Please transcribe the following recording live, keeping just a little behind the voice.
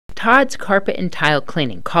Todd's Carpet and Tile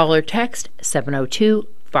Cleaning. Call or text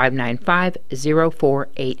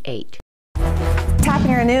 702-595-0488. Top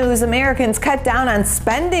in your news, Americans cut down on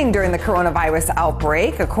spending during the coronavirus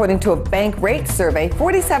outbreak. According to a bank rate survey,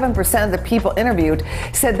 47% of the people interviewed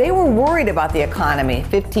said they were worried about the economy.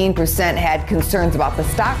 15% had concerns about the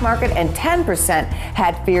stock market and 10%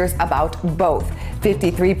 had fears about both.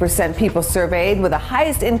 53% people surveyed with the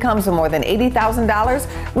highest incomes of more than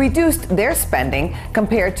 $80,000 reduced their spending,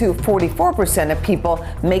 compared to 44% of people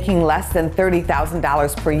making less than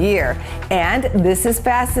 $30,000 per year. And this is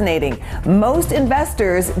fascinating. Most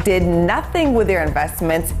investors did nothing with their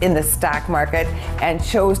investments in the stock market and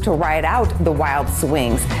chose to ride out the wild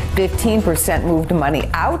swings. 15% moved money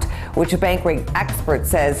out, which a bank rate expert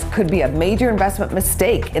says could be a major investment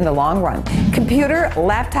mistake in the long run. Computer,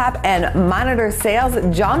 laptop, and monitor sales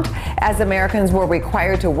jumped as Americans were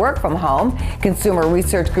required to work from home. Consumer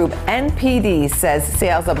research group NPD says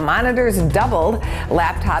sales of monitors doubled,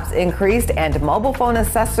 laptops increased, and mobile phone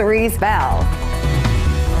accessories fell.